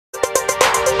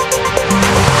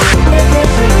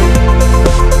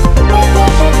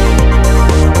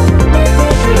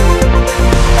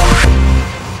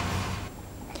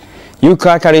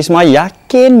Yuka Kharisma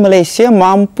yakin Malaysia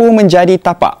mampu menjadi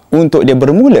tapak untuk dia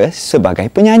bermula sebagai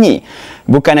penyanyi.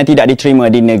 Bukannya tidak diterima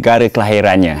di negara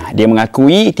kelahirannya. Dia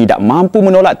mengakui tidak mampu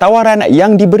menolak tawaran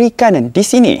yang diberikan di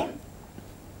sini.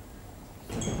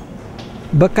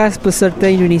 Bekas peserta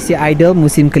Indonesia Idol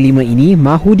musim kelima ini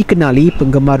mahu dikenali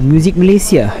penggemar muzik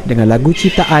Malaysia dengan lagu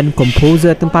ciptaan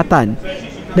komposer tempatan.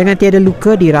 Dengan Tiada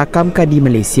Luka dirakamkan di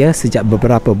Malaysia sejak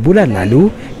beberapa bulan lalu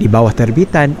di bawah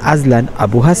terbitan Azlan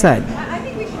Abu Hassan.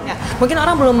 Mungkin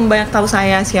orang belum banyak tahu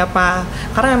saya siapa,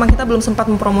 karena memang kita belum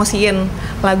sempat mempromosiin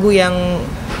lagu yang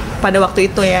pada waktu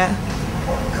itu ya.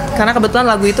 Karena kebetulan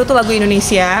lagu itu tuh lagu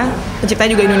Indonesia,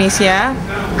 penciptanya juga Indonesia.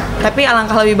 Tapi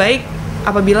alangkah lebih baik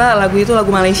apabila lagu itu lagu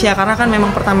Malaysia, karena kan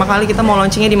memang pertama kali kita mau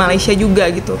launchingnya di Malaysia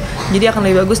juga gitu. Jadi akan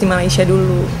lebih bagus di Malaysia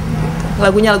dulu.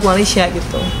 Lagunya lagu Malaysia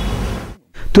gitu.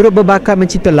 Turut berbakat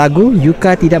mencipta lagu,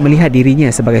 Yuka tidak melihat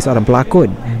dirinya sebagai seorang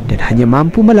pelakon dan hanya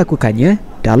mampu melakukannya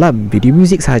dalam video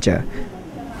muzik sahaja.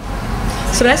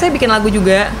 Sebenarnya saya bikin lagu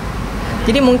juga.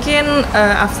 Jadi mungkin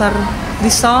after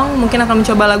this song mungkin akan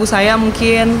mencoba lagu saya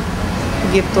mungkin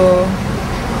gitu.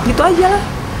 Gitu aja lah.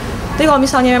 Tapi kalau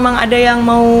misalnya memang ada yang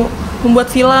mau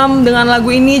membuat film dengan lagu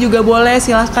ini juga boleh,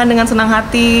 silahkan dengan senang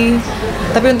hati.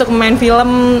 Tapi untuk main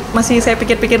film masih saya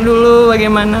pikir-pikir dulu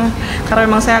bagaimana, karena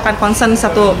memang saya akan concern di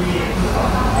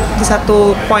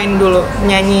satu poin dulu,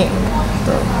 nyanyi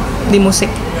di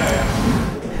musik.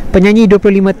 Penyanyi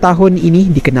 25 tahun ini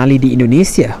dikenali di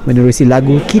Indonesia menerusi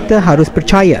lagu Kita Harus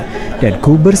Percaya dan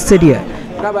Ku Bersedia.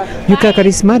 Yuka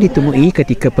Kharisma ditemui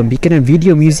ketika pembikinan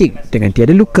video muzik dengan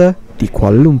Tiada Luka di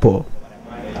Kuala Lumpur.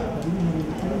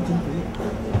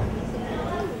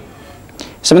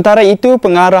 Sementara itu,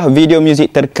 pengarah video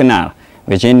muzik terkenal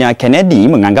Virginia Kennedy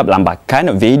menganggap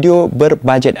lambakan video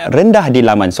berbajet rendah di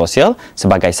laman sosial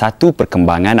sebagai satu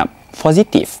perkembangan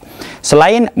positif.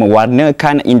 Selain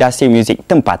mewarnakan industri muzik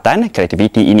tempatan,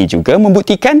 kreativiti ini juga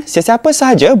membuktikan sesiapa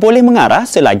sahaja boleh mengarah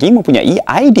selagi mempunyai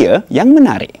idea yang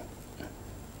menarik.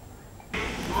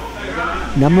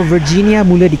 Nama Virginia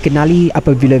mula dikenali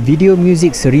apabila video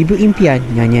muzik 1000 Impian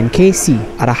nyanyian Casey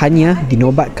arahannya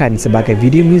dinobatkan sebagai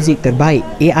video muzik terbaik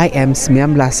AIM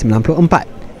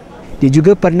 1994. Dia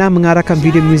juga pernah mengarahkan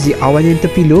video muzik Awan Yang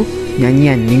Terpilu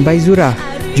nyanyian Nimbai Zura,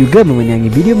 juga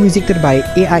memenangi video muzik terbaik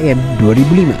AIM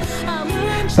 2005.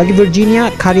 Bagi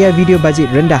Virginia, karya video bajet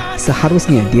rendah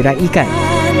seharusnya diraikan.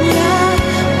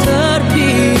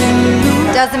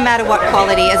 Doesn't matter what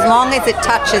quality, as long as it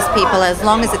touches people, as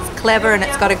long as it's clever and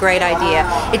it's got a great idea.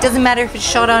 It doesn't matter if it's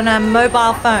shot on a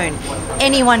mobile phone.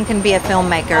 Anyone can be a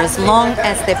filmmaker as long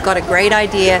as they've got a great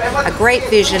idea, a great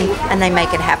vision, and they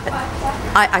make it happen.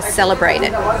 I celebrate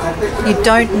it. You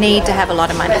don't need to have a lot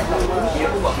of money.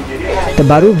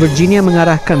 Terbaru, Virginia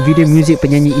mengarahkan video muzik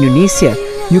penyanyi Indonesia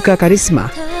Yuka Kharisma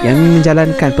yang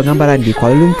menjalankan penggambaran di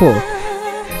Kuala Lumpur.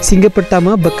 Single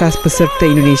pertama bekas peserta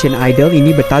Indonesian Idol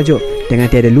ini bertajuk Dengan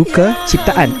Tiada Luka,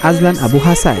 ciptaan Azlan Abu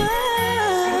Hassan.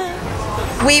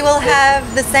 We will have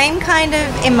the same kind of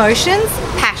emotions,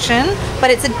 passion, but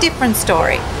it's a different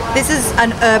story. This is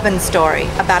an urban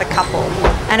story about a couple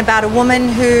and about a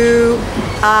woman who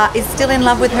is still in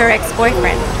love with her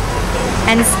ex-boyfriend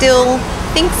and still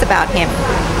thinks about him.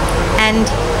 And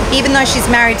even though she's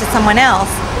married to someone else,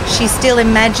 she still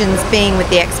imagines being with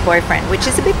the ex-boyfriend, which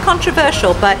is a bit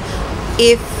controversial, but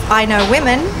if I know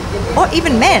women, or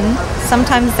even men,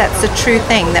 sometimes that's a true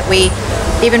thing, that we,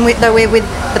 even though we're with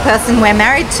the person we're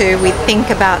married to, we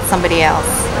think about somebody else.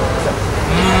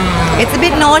 It's a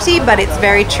bit naughty, but it's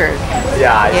very true.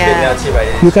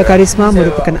 Yuka Kharisma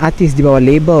merupakan artis di bawah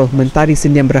label Mentari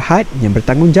Sendian Berhad yang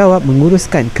bertanggungjawab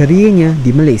menguruskan kerjanya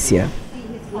di Malaysia.